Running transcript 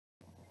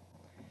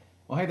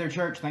Well, hey there,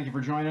 church. Thank you for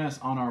joining us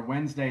on our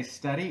Wednesday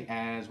study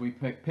as we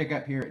pick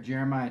up here at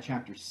Jeremiah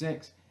chapter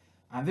 6.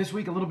 This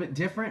week, a little bit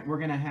different. We're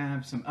going to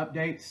have some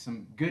updates,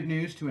 some good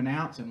news to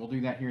announce, and we'll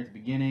do that here at the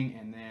beginning.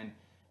 And then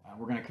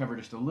we're going to cover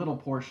just a little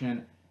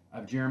portion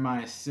of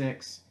Jeremiah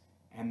 6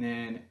 and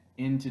then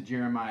into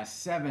Jeremiah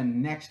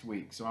 7 next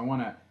week. So I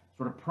want to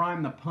sort of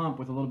prime the pump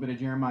with a little bit of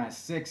Jeremiah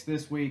 6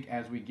 this week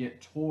as we get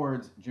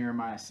towards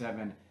Jeremiah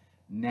 7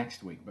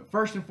 next week. But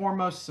first and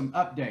foremost, some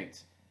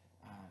updates.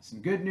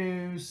 Some good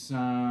news,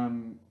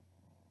 some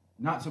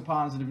not so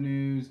positive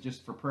news,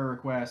 just for prayer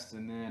requests,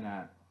 and then,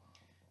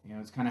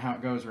 it's kind of how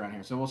it goes around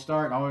here. So we'll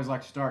start, I always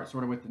like to start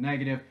sort of with the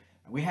negative.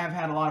 We have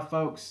had a lot of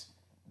folks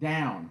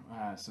down,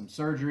 some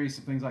surgeries,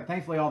 some things like,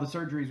 thankfully all the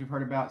surgeries we've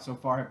heard about so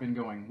far have been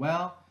going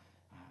well.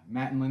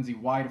 Matt and Lindsay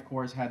White, of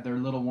course, had their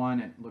little one.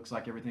 It looks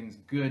like everything's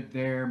good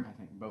there. I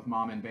think both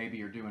mom and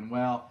baby are doing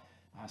well.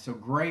 So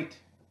great.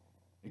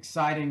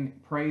 Exciting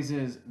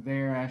praises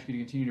there. I ask you to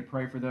continue to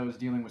pray for those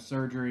dealing with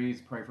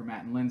surgeries. Pray for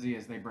Matt and Lindsay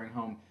as they bring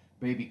home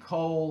baby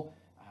Cole.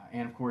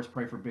 And of course,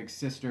 pray for big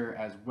sister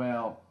as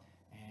well.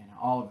 And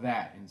all of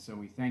that. And so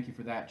we thank you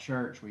for that,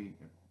 church. We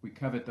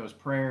covet those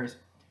prayers.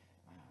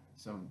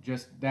 So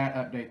just that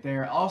update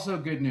there. Also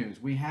good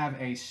news. We have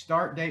a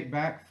start date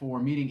back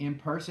for meeting in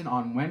person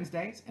on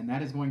Wednesdays. And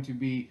that is going to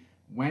be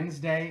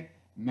Wednesday,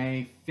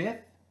 May 5th.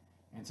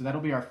 And so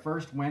that'll be our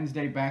first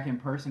Wednesday back in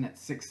person at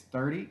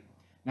 6:30.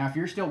 Now, if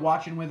you're still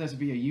watching with us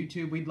via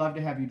YouTube, we'd love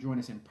to have you join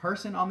us in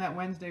person on that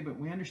Wednesday, but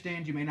we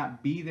understand you may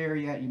not be there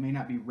yet. You may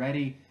not be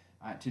ready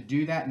to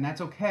do that, and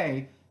that's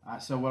okay.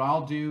 So what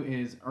I'll do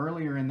is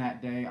earlier in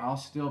that day, I'll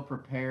still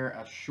prepare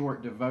a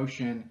short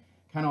devotion,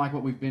 kind of like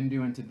what we've been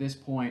doing to this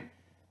point,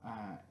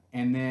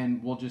 and then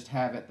we'll just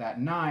have it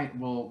that night.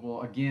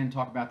 We'll again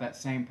talk about that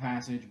same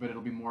passage, but it'll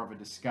be more of a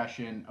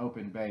discussion,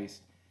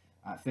 open-based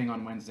thing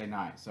on Wednesday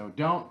night. So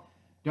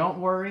Don't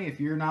worry if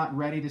you're not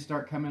ready to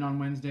start coming on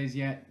Wednesdays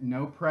yet.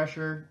 No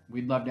pressure.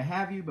 We'd love to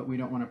have you, but we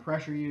don't want to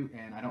pressure you,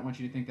 and I don't want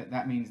you to think that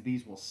that means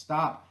these will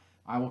stop.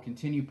 I will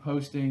continue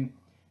posting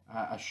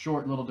a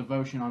short little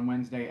devotion on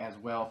Wednesday as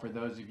well for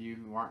those of you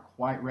who aren't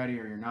quite ready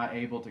or you're not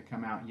able to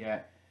come out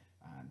yet.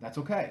 That's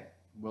okay.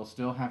 We'll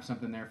still have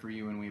something there for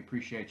you, and we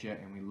appreciate you,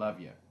 and we love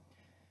you.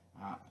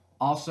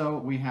 Also,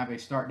 we have a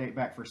start date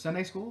back for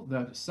Sunday school.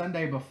 The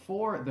Sunday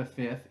before the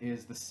 5th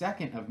is the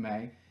 2nd of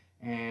May.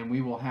 And we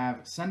will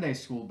have Sunday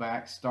school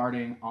back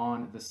starting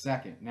on the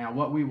 2nd. Now,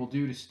 what we will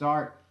do to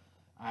start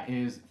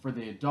is for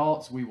the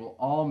adults, we will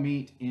all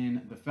meet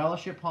in the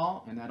fellowship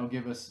hall, and that'll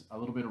give us a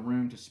little bit of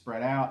room to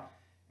spread out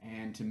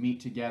and to meet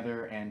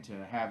together and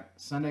to have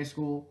Sunday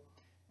school.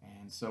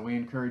 And so we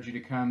encourage you to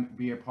come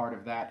be a part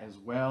of that as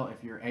well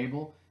if you're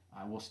able.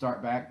 We'll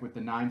start back with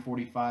the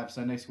 9:45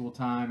 Sunday school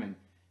time and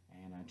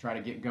try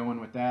to get going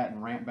with that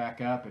and ramp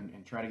back up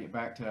and try to get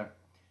back to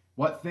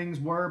what things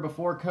were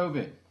before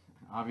COVID.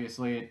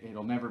 Obviously,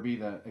 it'll never be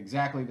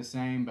exactly the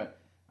same, but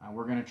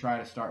we're going to try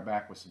to start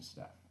back with some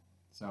stuff.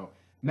 So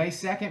May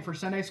 2nd for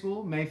Sunday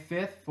school, May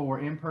 5th for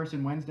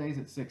in-person Wednesdays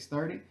at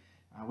 6:30.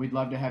 We'd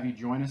love to have you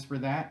join us for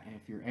that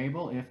if you're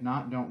able. If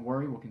not, don't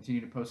worry. We'll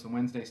continue to post the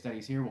Wednesday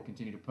studies here. We'll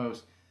continue to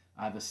post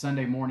the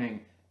Sunday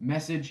morning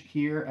message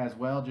here as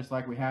well, just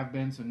like we have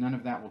been, so none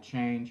of that will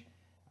change.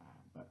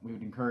 But we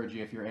would encourage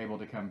you, if you're able,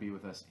 to come be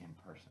with us in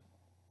person.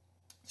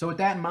 So with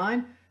that in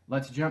mind,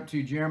 let's jump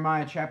to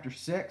Jeremiah chapter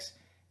 6.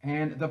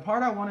 And the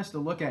part I want us to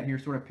look at here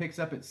sort of picks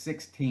up at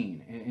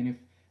 16. And if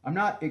I'm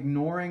not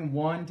ignoring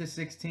 1 to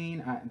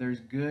 16,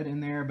 there's good in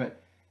there,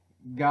 but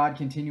God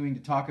continuing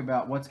to talk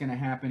about what's going to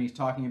happen. He's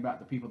talking about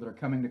the people that are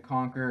coming to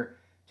conquer,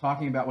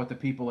 talking about what the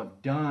people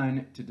have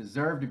done to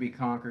deserve to be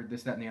conquered,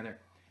 this, that, and the other.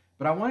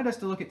 But I wanted us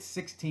to look at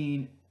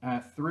 16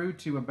 through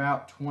to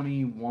about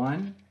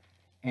 21,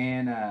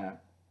 and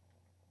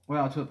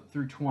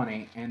through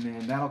 20, and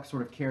then that'll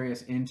sort of carry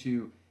us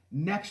into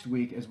next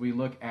week as we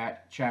look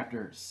at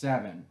chapter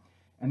 7.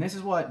 And this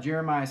is what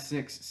Jeremiah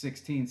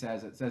 6:16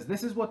 says. It says,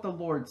 "This is what the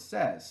Lord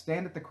says.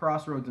 Stand at the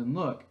crossroads and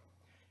look.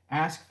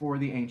 Ask for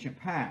the ancient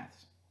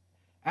paths.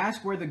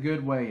 Ask where the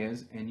good way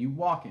is, and you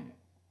walk in it.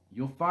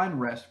 You'll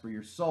find rest for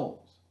your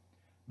souls.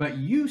 But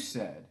you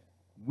said,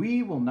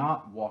 we will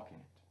not walk in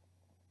it."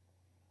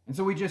 And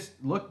so we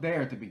just looked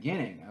there at the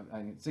beginning,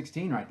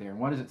 16 right there. And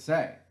what does it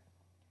say?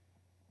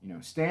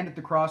 Stand at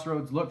the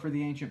crossroads, look for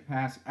the ancient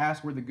paths,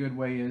 ask where the good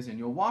way is, and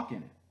you'll walk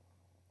in it.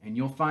 And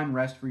you'll find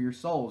rest for your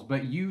souls.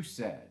 But you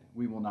said,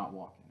 we will not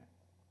walk in it.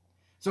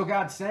 So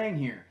God's saying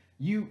here,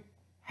 you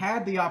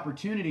had the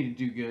opportunity to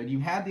do good. You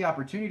had the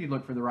opportunity to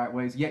look for the right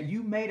ways, yet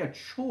you made a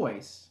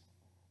choice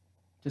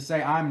to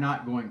say, I'm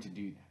not going to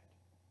do that.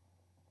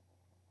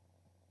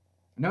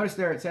 Notice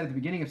there it said at the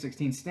beginning of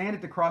 16, stand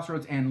at the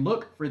crossroads and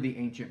look for the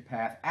ancient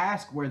path.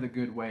 Ask where the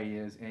good way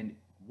is and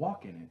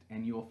walk in it,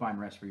 and you will find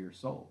rest for your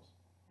souls.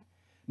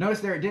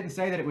 Notice there it didn't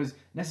say that it was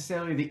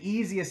necessarily the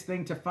easiest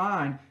thing to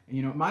find.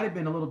 It might have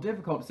been a little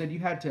difficult. It said you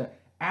had to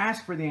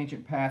ask for the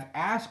ancient path,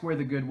 ask where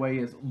the good way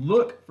is,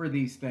 look for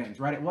these things,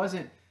 right? It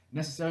wasn't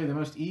necessarily the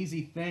most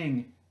easy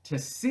thing to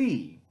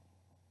see.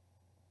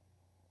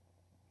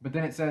 But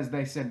then it says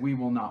they said, we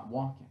will not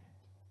walk in it.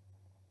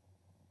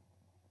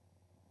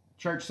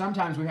 Church,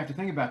 sometimes we have to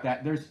think about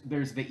that.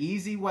 There's the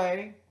easy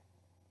way.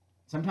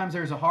 Sometimes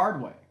there's a hard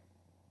way.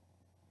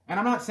 And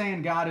I'm not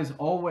saying God is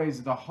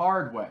always the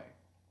hard way.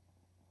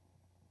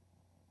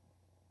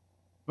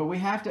 But we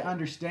have to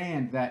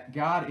understand that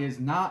God is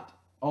not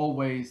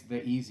always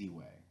the easy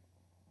way.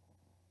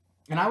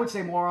 And I would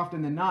say more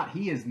often than not,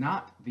 he is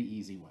not the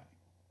easy way.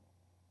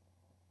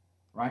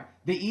 Right?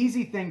 The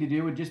easy thing to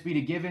do would just be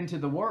to give in to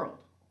the world.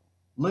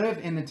 Live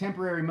in the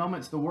temporary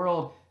moments the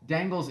world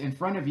dangles in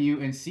front of you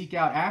and seek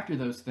out after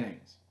those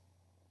things.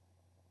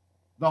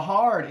 The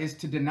hard is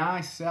to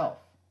deny self.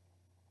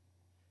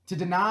 To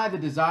deny the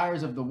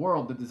desires of the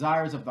world, the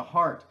desires of the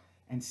heart,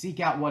 and seek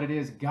out what it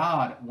is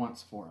God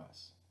wants for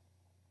us.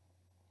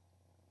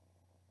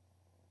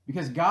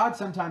 Because God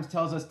sometimes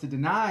tells us to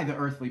deny the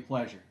earthly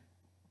pleasure.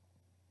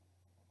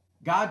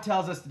 God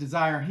tells us to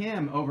desire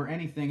him over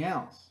anything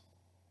else.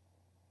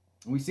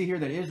 And we see here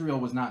that Israel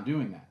was not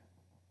doing that.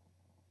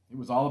 It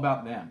was all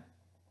about them.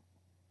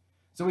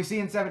 So we see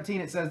in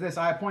 17 it says this,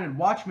 I appointed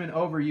watchmen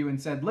over you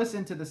and said,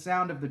 listen to the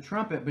sound of the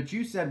trumpet, but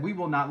you said, we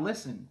will not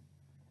listen.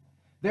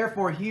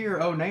 Therefore hear,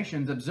 O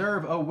nations,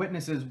 observe, O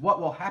witnesses,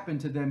 what will happen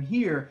to them.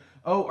 Hear,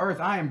 O earth,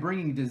 I am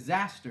bringing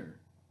disaster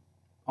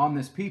on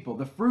this people,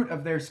 the fruit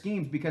of their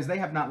schemes, because they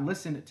have not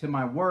listened to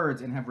my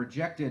words and have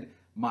rejected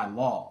my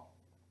law.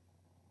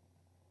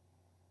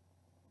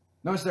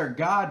 Notice there,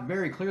 God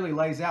very clearly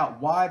lays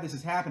out why this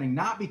is happening,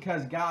 not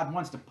because God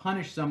wants to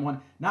punish someone,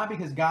 not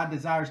because God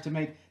desires to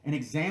make an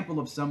example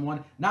of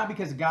someone, not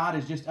because God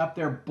is just up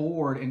there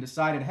bored and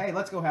decided, hey,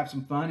 let's go have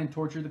some fun and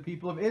torture the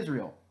people of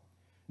Israel.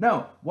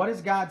 No, what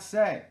does God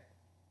say?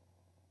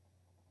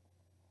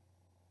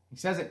 He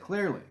says it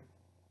clearly.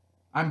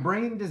 I'm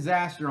bringing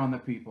disaster on the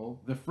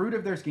people, the fruit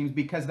of their schemes,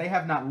 because they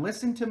have not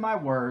listened to my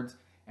words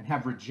and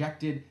have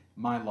rejected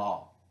my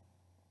law.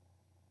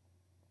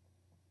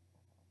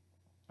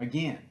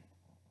 Again,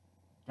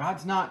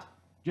 God's not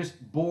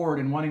just bored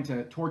and wanting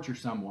to torture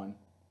someone.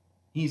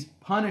 He's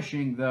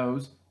punishing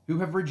those who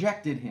have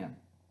rejected him.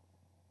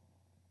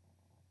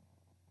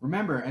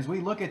 Remember, as we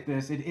look at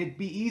this, it'd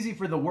be easy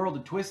for the world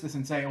to twist this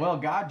and say, well,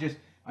 God just,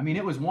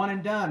 it was one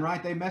and done,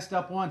 right? They messed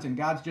up once and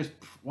God's just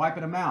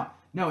wiping them out.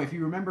 No, if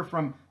you remember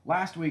from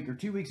last week or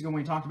 2 weeks ago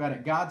when we talked about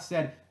it, God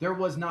said there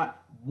was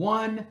not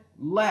one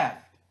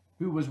left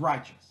who was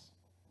righteous.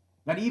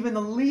 That even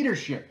the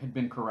leadership had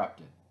been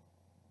corrupted.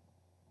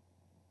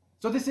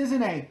 So this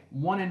isn't a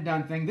one and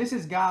done thing. This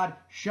is God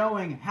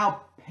showing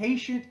how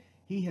patient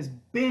he has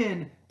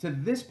been to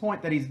this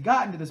point, that he's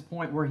gotten to this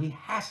point where he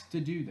has to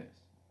do this.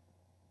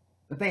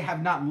 That they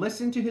have not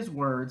listened to his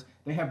words.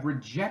 They have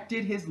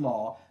rejected his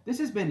law. This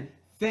has been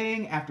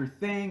thing after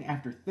thing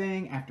after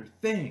thing after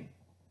thing.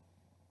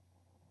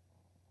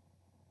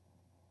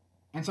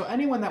 And so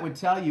anyone that would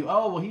tell you,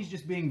 oh, well, he's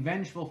just being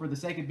vengeful for the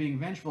sake of being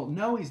vengeful.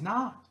 No, he's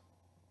not.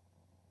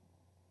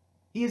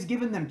 He has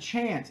given them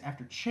chance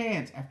after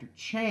chance after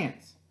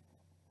chance.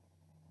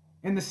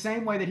 In the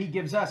same way that he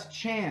gives us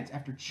chance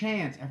after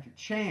chance after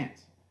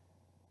chance.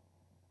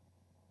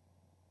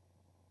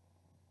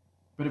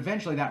 But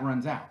eventually that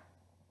runs out.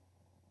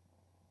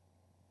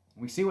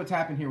 We see what's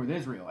happened here with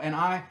Israel. And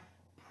I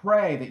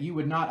pray that you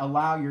would not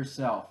allow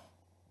yourself,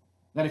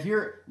 that if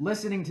you're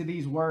listening to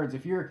these words,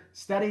 if you're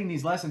studying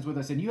these lessons with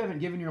us and you haven't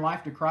given your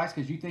life to Christ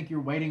because you think you're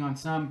waiting on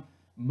some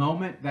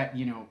moment that,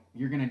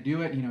 you're going to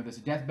do it, this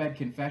deathbed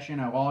confession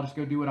of, I'll just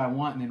go do what I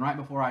want, and then right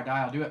before I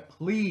die, I'll do it.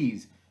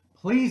 Please,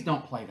 please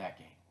don't play that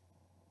game.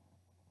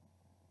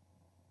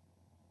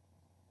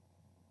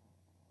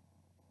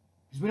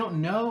 Because we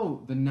don't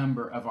know the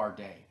number of our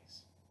days.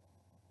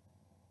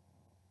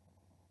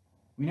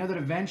 We know that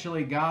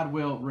eventually God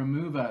will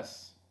remove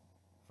us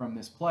from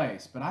this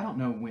place, but I don't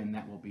know when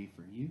that will be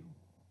for you.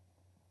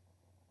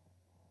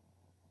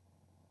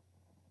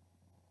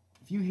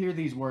 If you hear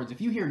these words,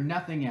 if you hear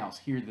nothing else,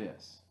 hear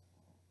this.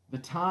 The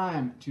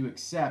time to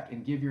accept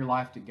and give your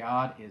life to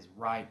God is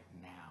right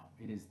now.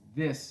 It is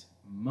this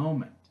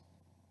moment.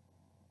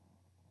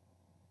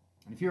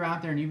 And if you're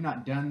out there and you've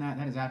not done that,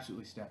 that is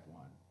absolutely step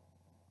one.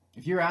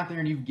 If you're out there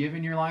and you've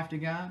given your life to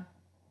God,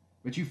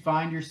 but you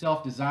find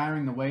yourself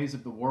desiring the ways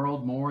of the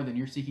world more than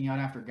you're seeking out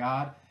after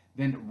God,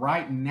 then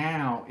right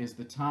now is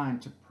the time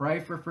to pray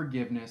for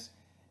forgiveness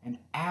and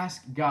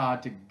ask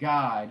God to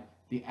guide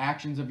the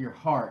actions of your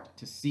heart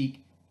to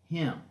seek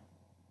him.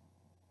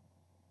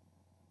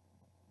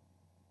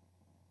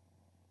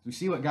 We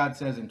see what God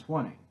says in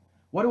 20.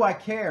 What do I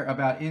care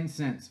about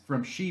incense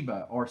from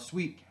Sheba or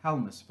sweet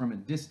calamus from a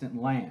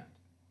distant land?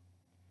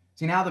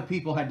 See, now the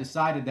people had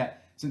decided that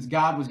since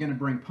God was going to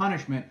bring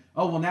punishment,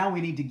 oh, well, now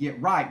we need to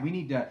get right. We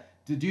need to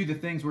do the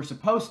things we're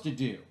supposed to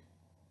do.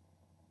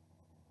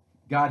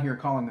 God here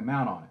calling them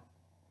out on it.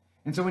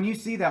 And so when you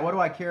see that, what do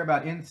I care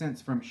about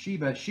incense from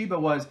Sheba? Sheba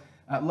was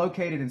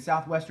located in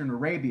southwestern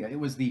Arabia. It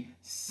was the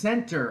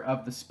center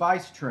of the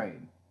spice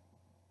trade.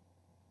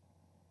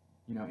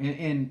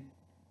 In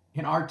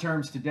our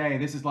terms today,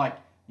 this is like,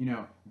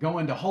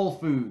 going to Whole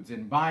Foods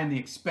and buying the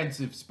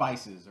expensive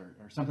spices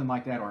or something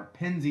like that, or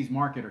Penzeys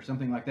Market or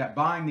something like that,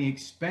 buying the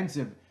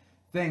expensive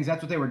things.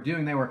 That's what they were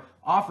doing. They were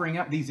offering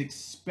up these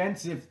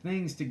expensive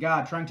things to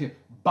God, trying to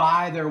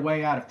buy their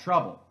way out of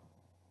trouble.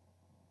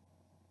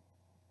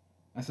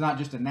 That's not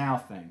just a now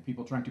thing.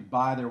 People trying to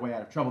buy their way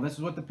out of trouble. This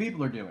is what the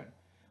people are doing.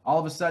 All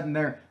of a sudden,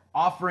 they're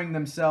offering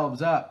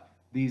themselves up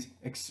these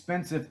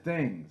expensive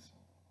things.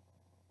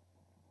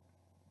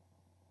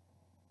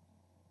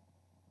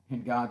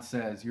 And God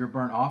says, your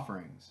burnt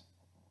offerings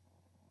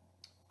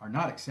are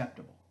not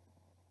acceptable.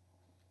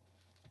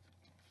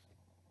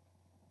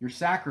 Your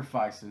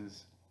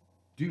sacrifices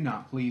do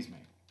not please me.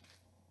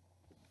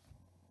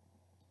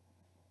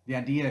 The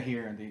idea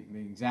here, and the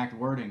exact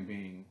wording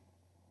being,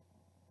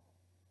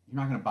 you're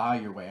not going to buy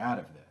your way out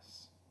of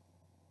this.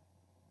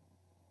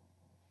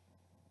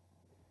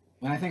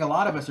 And I think a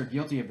lot of us are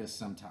guilty of this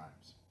sometimes.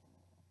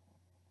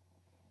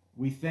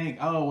 We think,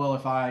 oh, well,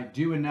 if I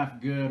do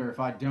enough good or if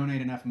I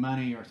donate enough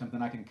money or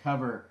something, I can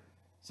cover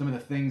some of the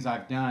things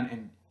I've done,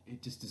 and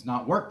it just does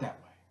not work that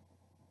way.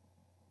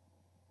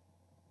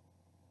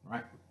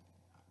 Right?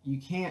 You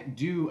can't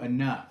do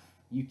enough.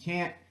 You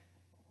can't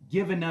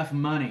give enough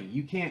money.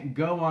 You can't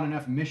go on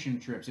enough mission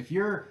trips. If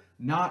you're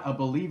not a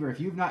believer, if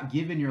you've not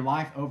given your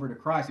life over to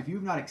Christ, if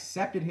you've not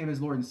accepted him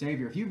as Lord and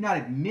Savior, if you've not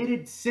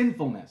admitted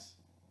sinfulness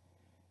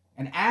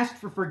and asked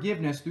for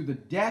forgiveness through the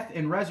death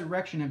and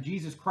resurrection of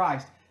Jesus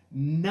Christ,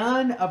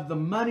 none of the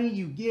money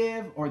you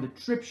give or the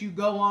trips you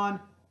go on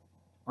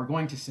are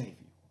going to save you.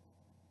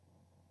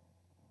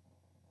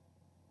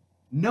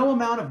 No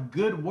amount of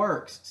good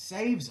works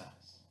saves us.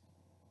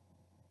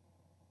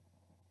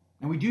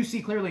 And we do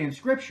see clearly in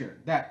Scripture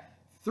that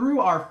through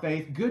our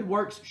faith, good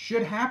works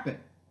should happen.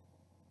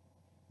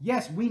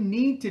 Yes, we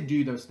need to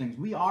do those things.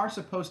 We are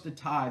supposed to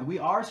tithe. We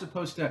are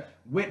supposed to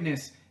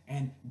witness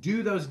and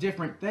do those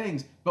different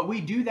things. But we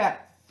do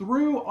that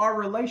through our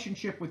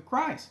relationship with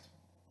Christ.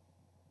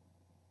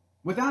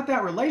 Without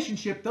that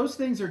relationship, those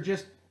things are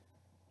just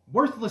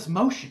worthless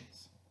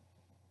motions.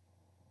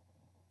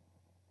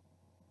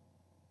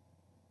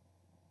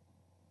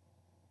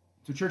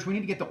 So, church, we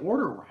need to get the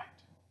order right.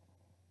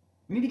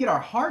 We need to get our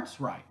hearts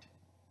right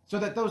so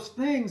that those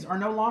things are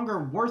no longer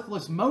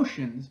worthless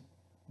motions,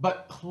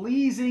 but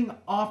pleasing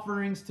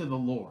offerings to the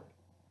Lord.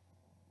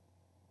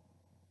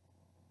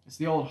 It's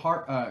the old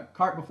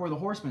cart before the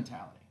horse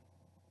mentality.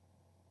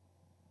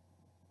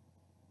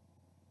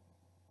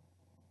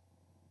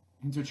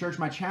 And so, church,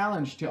 my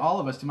challenge to all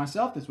of us, to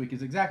myself this week,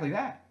 is exactly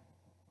that.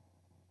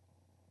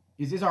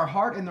 Is our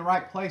heart in the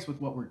right place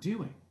with what we're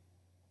doing?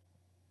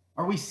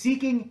 Are we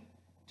seeking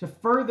to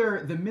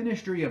further the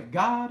ministry of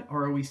God,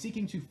 or are we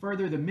seeking to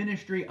further the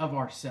ministry of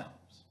ourselves?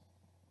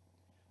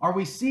 Are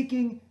we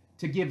seeking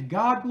to give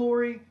God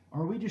glory,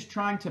 or are we just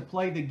trying to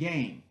play the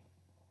game?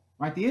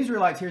 Right? The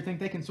Israelites here think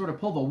they can sort of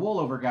pull the wool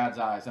over God's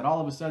eyes, that all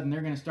of a sudden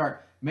they're going to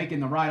start making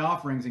the right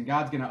offerings and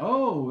God's going to,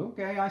 oh,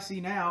 okay, I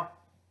see now.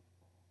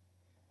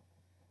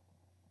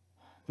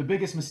 The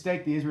biggest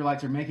mistake the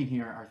Israelites are making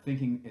here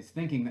is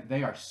thinking that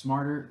they are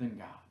smarter than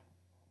God.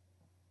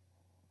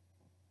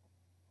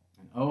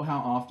 And oh, how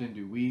often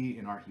do we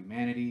in our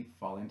humanity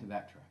fall into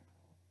that trap?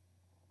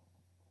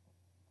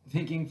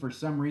 Thinking for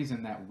some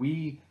reason that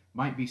we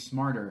might be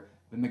smarter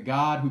than the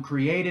God who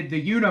created the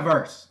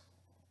universe.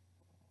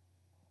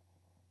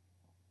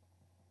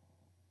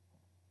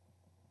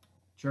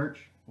 Church,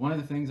 one of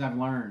the things I've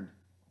learned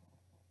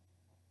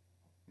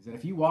is that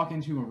if you walk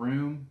into a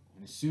room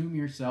and assume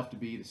yourself to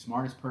be the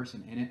smartest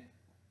person in it,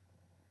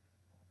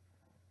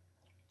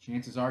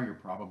 chances are you're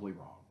probably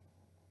wrong.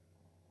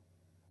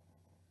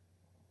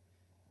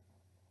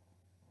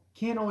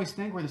 Can't always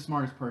think we're the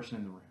smartest person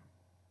in the room.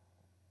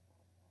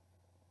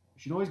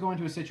 We should always go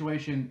into a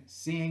situation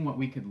seeing what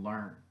we could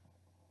learn.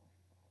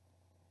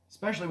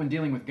 Especially when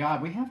dealing with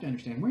God, we have to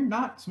understand we're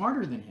not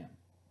smarter than him.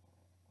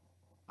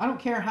 I don't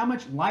care how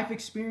much life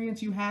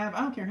experience you have.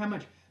 I don't care how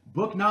much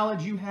book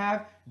knowledge you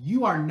have.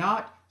 You are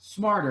not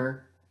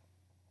smarter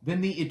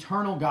than the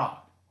eternal God.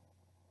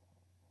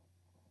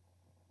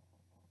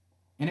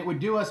 And it would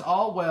do us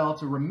all well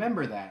to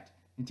remember that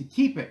and to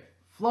keep it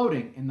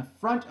floating in the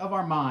front of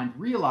our mind,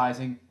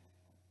 realizing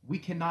we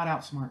cannot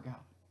outsmart God.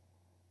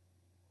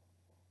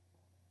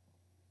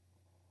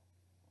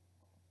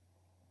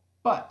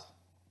 But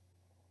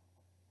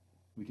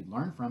we could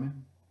learn from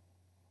him,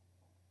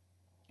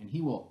 and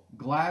he will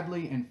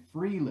gladly and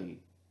freely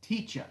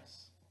teach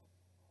us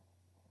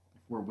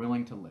if we're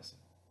willing to listen.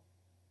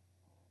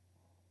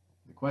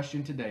 The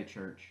question today,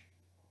 church,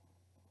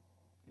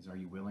 is, are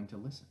you willing to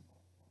listen?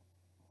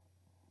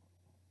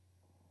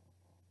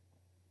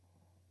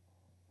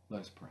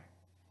 Let us pray.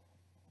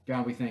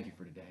 God, we thank you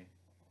for today.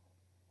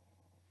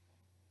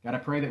 God, I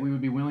pray that we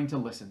would be willing to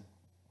listen,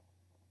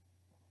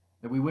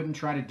 that we wouldn't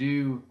try to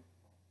do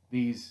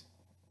these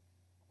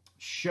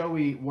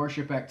showy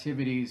worship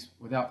activities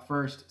without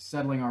first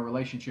settling our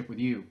relationship with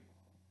you.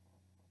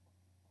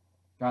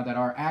 God, that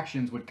our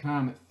actions would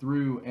come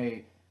through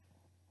a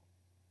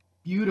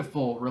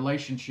beautiful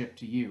relationship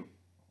to you.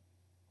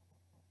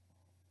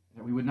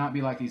 That we would not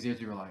be like these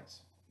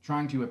Israelites,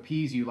 trying to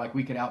appease you like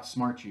we could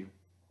outsmart you.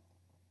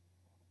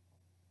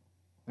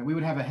 That we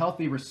would have a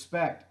healthy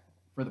respect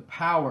for the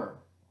power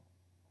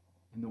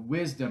and the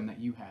wisdom that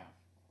you have.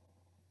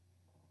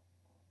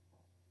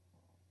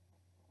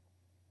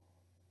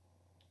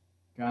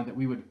 God, that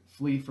we would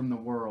flee from the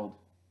world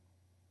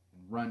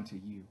and run to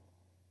you.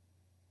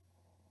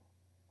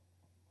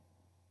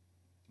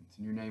 It's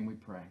in your name we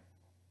pray.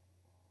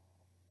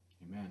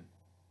 Amen.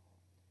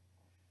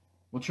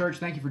 Well, church,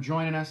 thank you for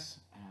joining us.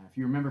 If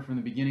you remember from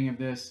the beginning of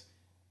this,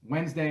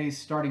 Wednesdays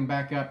starting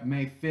back up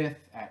May 5th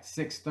at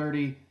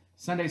 6:30.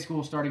 Sunday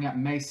school starting up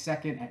May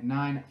 2nd at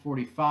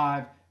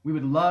 9:45. We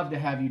would love to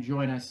have you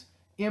join us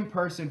in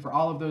person for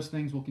all of those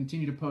things. We'll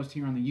continue to post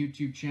here on the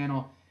YouTube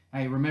channel.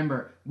 Hey,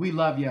 remember, we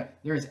love you.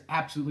 There is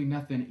absolutely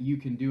nothing you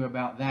can do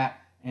about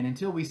that. And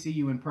until we see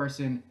you in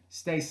person,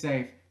 stay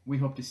safe. We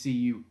hope to see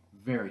you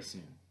very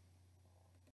soon.